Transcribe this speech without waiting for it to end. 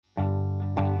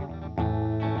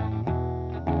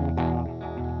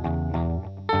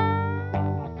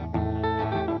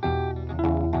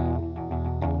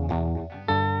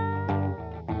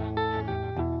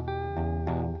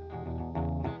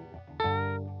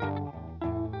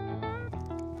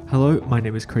Hello, my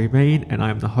name is Craig Main, and I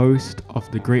am the host of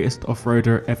the greatest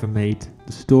off-roader ever made,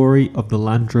 the story of the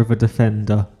Land Rover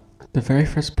Defender. The very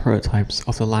first prototypes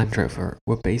of the Land Rover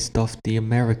were based off the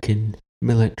American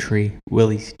military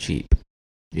Willys Jeep.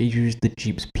 It used the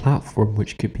Jeep's platform,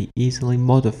 which could be easily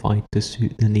modified to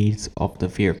suit the needs of the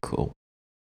vehicle.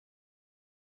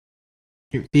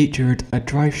 It featured a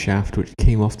drive shaft which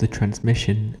came off the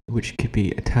transmission, which could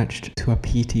be attached to a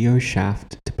PTO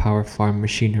shaft to power farm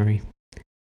machinery,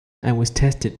 and was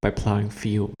tested by ploughing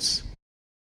fields.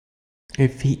 It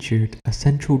featured a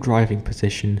central driving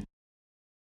position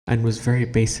and was very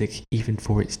basic even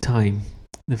for its time.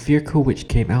 The vehicle which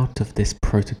came out of this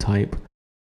prototype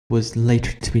was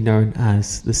later to be known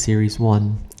as the Series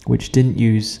 1, which didn't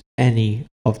use any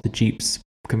of the Jeep's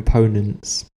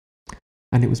components,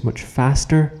 and it was much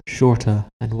faster, shorter,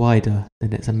 and wider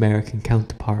than its American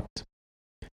counterpart.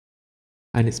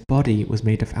 And its body was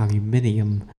made of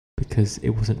aluminium because it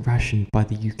wasn't rationed by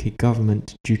the UK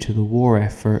government due to the war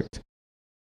effort,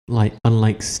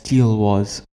 unlike steel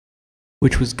was,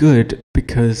 which was good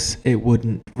because it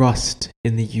wouldn't rust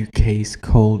in the UK's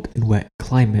cold and wet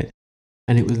climate,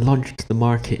 and it was launched to the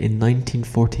market in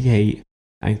 1948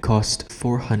 and cost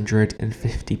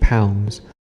 £450,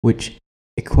 which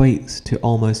equates to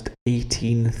almost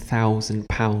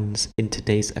 £18,000 in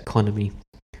today's economy,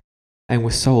 and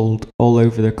was sold all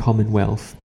over the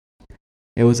Commonwealth.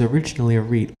 It was originally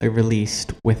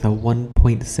released with a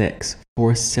 1.6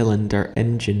 four-cylinder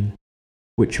engine,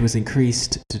 which was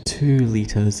increased to 2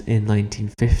 litres in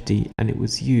 1950, and it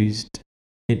was used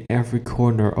in every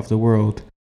corner of the world,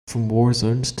 from war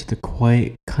zones to the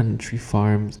quiet country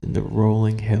farms in the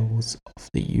rolling hills of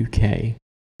the UK.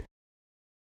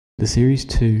 The Series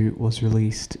 2 was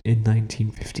released in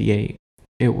 1958.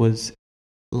 It was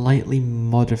lightly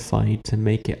modified to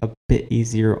make it a bit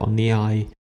easier on the eye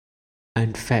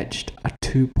and fetched a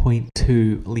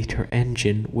 2.2 litre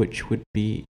engine, which would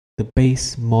be the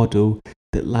base model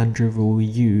that Land Rover will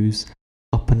use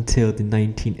up until the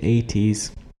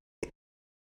 1980s.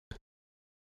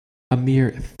 A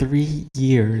mere 3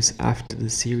 years after the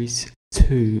Series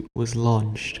 2 was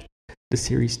launched, the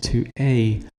Series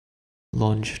 2A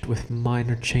launched with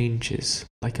minor changes,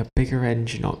 like a bigger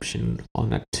engine option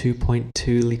on a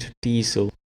 2.2 litre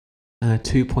diesel and a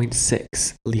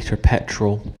 2.6 litre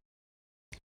petrol.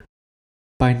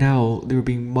 By now, they were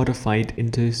being modified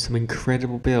into some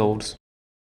incredible builds,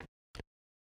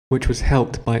 which was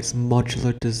helped by its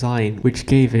modular design, which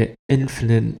gave it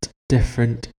infinite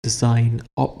different design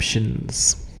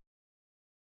options.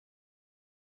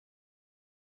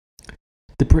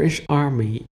 The British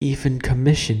Army even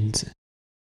commissioned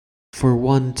for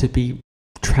one to be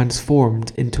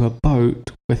transformed into a boat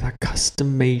with a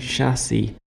custom-made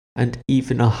chassis and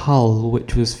even a hull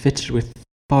which was fitted with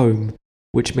foam,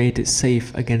 which made it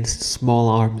safe against small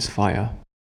arms fire.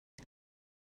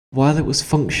 While it was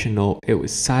functional, it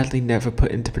was sadly never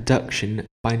put into production.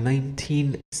 By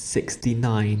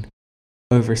 1969,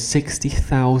 over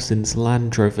 60,000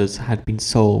 Land Rovers had been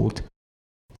sold,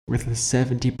 with a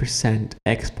 70%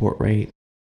 export rate.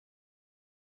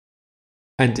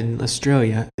 And in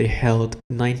Australia, they held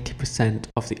 90%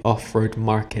 of the off-road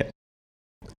market.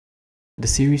 The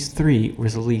Series 3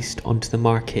 was released onto the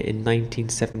market in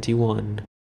 1971,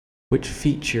 which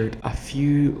featured a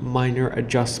few minor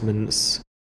adjustments,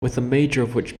 with the major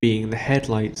of which being the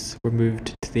headlights were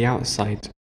moved to the outside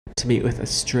to meet with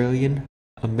Australian,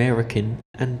 American,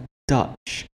 and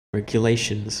Dutch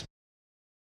regulations.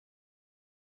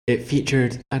 It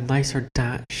featured a nicer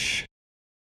dash,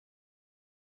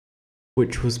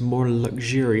 which was more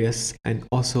luxurious, and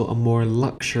also a more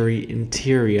luxury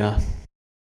interior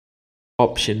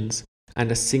options,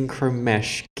 and a synchro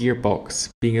mesh gearbox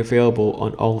being available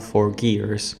on all 4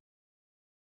 gears.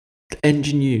 The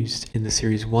engine used in the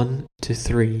Series 1 to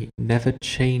 3 never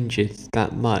changes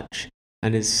that much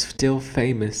and is still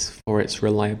famous for its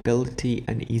reliability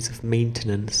and ease of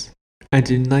maintenance. And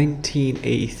in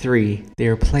 1983, they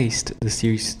replaced the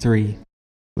Series 3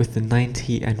 with the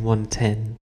 90 and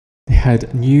 110. They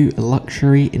had new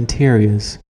luxury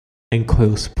interiors and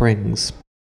coil springs.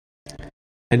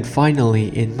 And finally,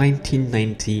 in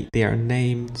 1990, they are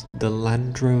named the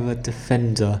Land Rover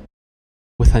Defender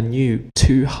with a new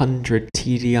 200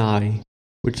 TDI,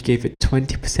 which gave it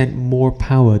 20% more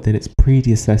power than its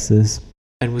predecessors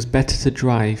and was better to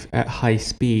drive at high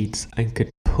speeds and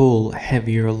could pull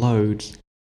heavier loads.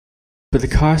 But the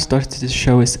car started to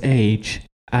show its age,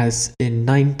 as in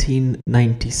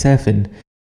 1997,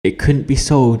 it couldn't be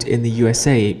sold in the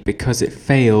USA because it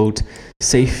failed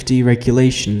safety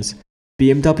regulations.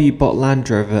 BMW bought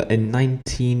Land Rover in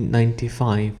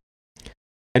 1995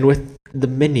 And with the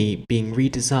Mini being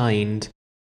redesigned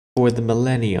for the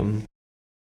Millennium,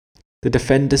 the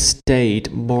Defender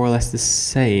stayed more or less the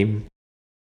same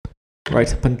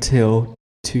right up until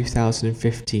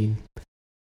 2015,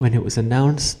 when it was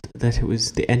announced that it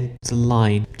was the end of the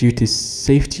line due to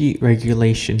safety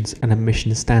regulations and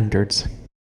emission standards.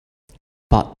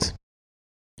 But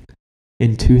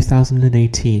in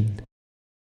 2018,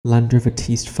 Land Rover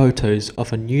teased photos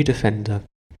of a new Defender.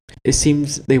 It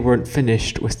seems they weren't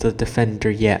finished with the Defender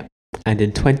yet, and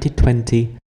in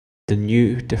 2020, the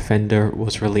new Defender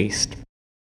was released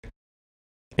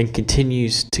and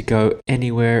continues to go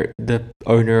anywhere the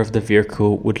owner of the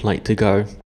vehicle would like to go.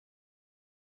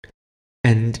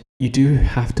 And you do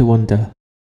have to wonder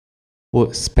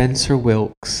what Spencer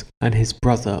Wilkes and his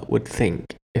brother would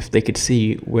think if they could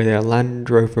see where their Land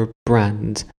Rover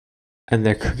brand and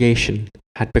their creation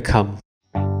had become.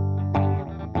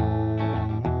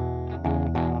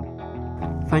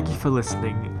 Thank you for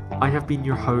listening. I have been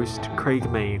your host, Craig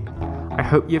Main. I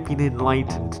hope you have been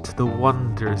enlightened to the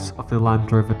wonders of the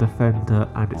Land Rover Defender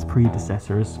and its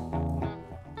predecessors.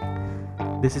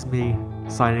 This is me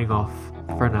signing off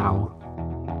for now.